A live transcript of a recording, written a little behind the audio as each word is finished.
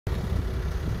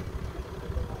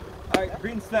Alright,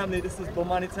 greetings family, this is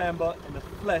Bomani Tamba in the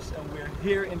flesh and we're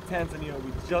here in Tanzania.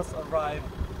 We just arrived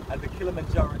at the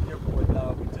Kilimanjaro airport.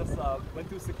 We just went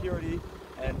through security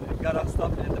and got our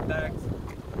stuff in the bags.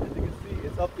 As you can see,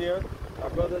 it's up there. Our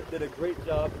brother did a great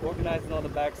job organizing all the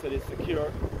bags so they're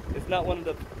secure. It's not one of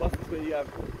the buses where you have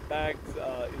bags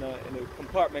in a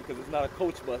compartment because it's not a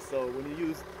coach bus. So when you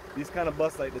use these kind of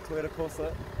buses like the Toyota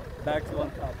Corsa, bags are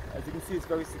on top. As you can see, it's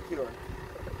very secure.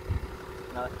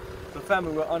 So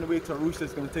family, we're on the way to Arusha.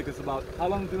 It's going to take us about, how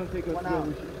long is it going to take us to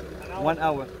Arusha? 1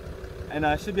 hour. And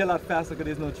it should be a lot faster because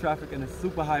there's no traffic and it's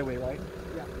super highway, right?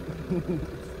 Yeah.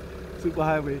 Super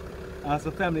highway. So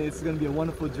family, it's going to be a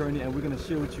wonderful journey and we're going to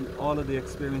share with you all of the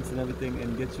experience and everything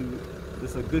and get you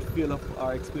just a good feel of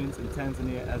our experience in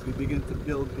Tanzania as we begin to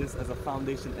build this as a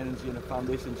foundation energy and a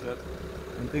foundation trip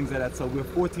and things like that. So we're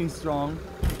 14 strong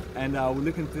and we're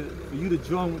looking for you to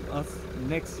join us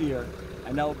next year,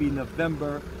 and that will be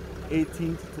November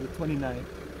 18th to the 29th.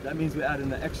 That means we're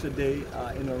adding an extra day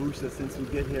in Arusha since we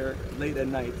get here late at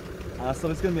night. So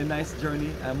it's going to be a nice journey,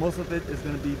 and most of it is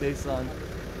going to be based on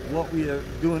what we are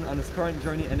doing on this current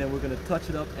journey, and then we're going to touch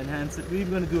it up, enhance it. We're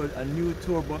even going to do a new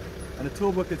tour book, and the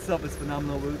tour book itself is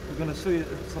phenomenal. We're going to show you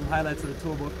some highlights of the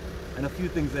tour book and a few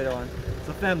things later on.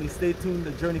 So family, stay tuned,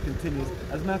 the journey continues.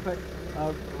 As a matter of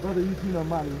fact, brother Eugene or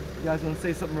Mali, you guys want to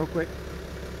say something real quick?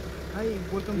 Hi,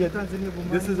 welcome to Tanzania.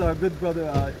 This is our good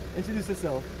brother. Introduce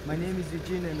yourself. My name is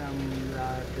Eugene and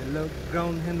I'm the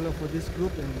ground handler for this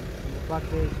group, and in the back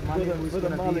there is Mali, who is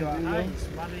going to be our... Hi, it's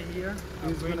Mali here.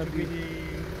 I'm going to be the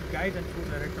guide and tour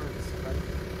director of this flight.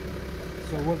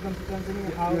 So welcome to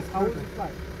Tanzania. How was the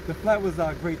flight? The flight was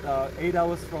great. 8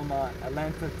 hours from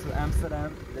Atlanta to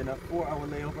Amsterdam, then a 4-hour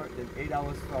layover, then 8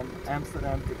 hours from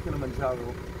Amsterdam to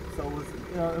Kilimanjaro. So it was,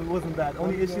 it wasn't bad.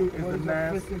 Only issue is the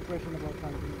mask. First impression about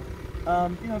Tanzania?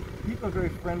 People are very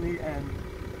friendly and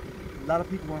a lot of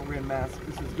people weren't wearing masks,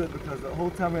 which is good because the whole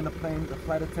time we're in the plane, the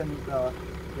flight attendant,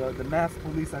 the mask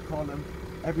police, I call them,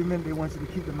 every minute they want you to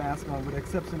keep the mask on with the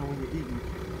exception of when you're eating.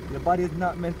 Your body is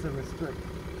not meant to restrict.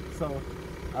 So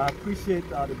I appreciate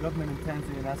the government in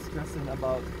Tanzania not stressing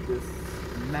about this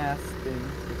mask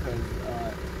thing because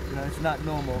it's not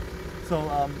normal.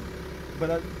 So,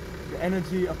 the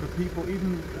energy of the people,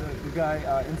 even the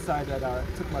guy inside that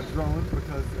took my drone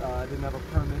because I didn't have a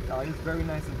permit, he's very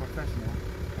nice and professional.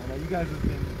 And you guys have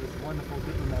been just wonderful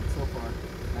diplomats so far.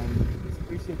 And just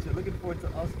appreciate you. Looking forward to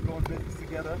us going business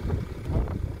together,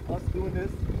 us doing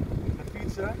this in the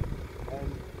future.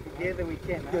 And together we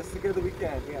can. Yes, together we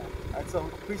can. Yeah. And so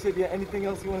appreciate you. Anything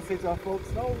else you want to say to our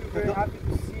folks? No, we're very happy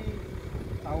to see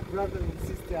our brother and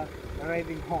sister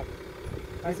arriving home.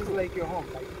 This is like your home.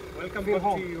 Welcome back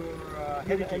to your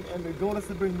heritage. And the goal is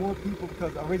to bring more people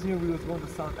because originally we was going to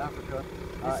South Africa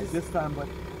this time, but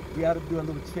we had to do a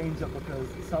little change up because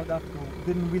South Africa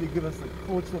didn't really give us the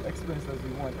cultural experience as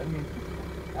we want. I mean,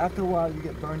 after a while you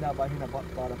get burned out by hearing about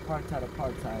apartheid.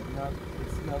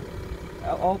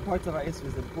 All parts of our history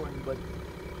is important, but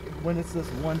when it's just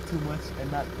one too much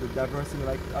and not the diversity,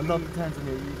 like I love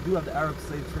Tanzania. You do have the Arab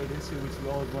slave trade history, which we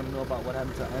always want to know about what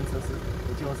happened to our ancestors,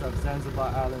 but you also have Zanzibar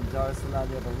Island, Salaam,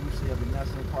 you have Arusha, you have the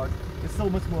national parks. It's so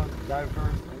much more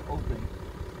diverse and open.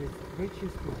 It's rich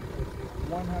history because there's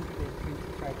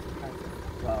 120 tribes in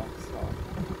Tanzania. Wow, so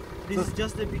This is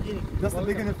just the beginning. Just the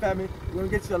beginning, family. We're gonna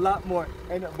get you a lot more.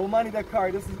 And Bomani, that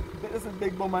car, this is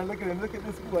big Bomani. Look at him. Look at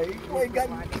this boy. Boy got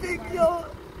big, yo.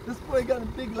 This boy got a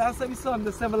big. Last time we saw him,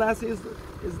 December last year,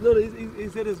 is little.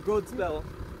 He's hit his growth spell.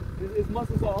 His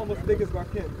muscles are almost big as our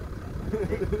kid.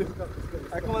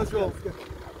 Alright, come on, let's roll.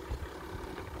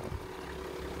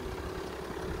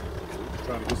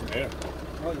 Trying to get some air.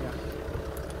 Oh yeah.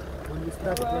 When we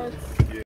started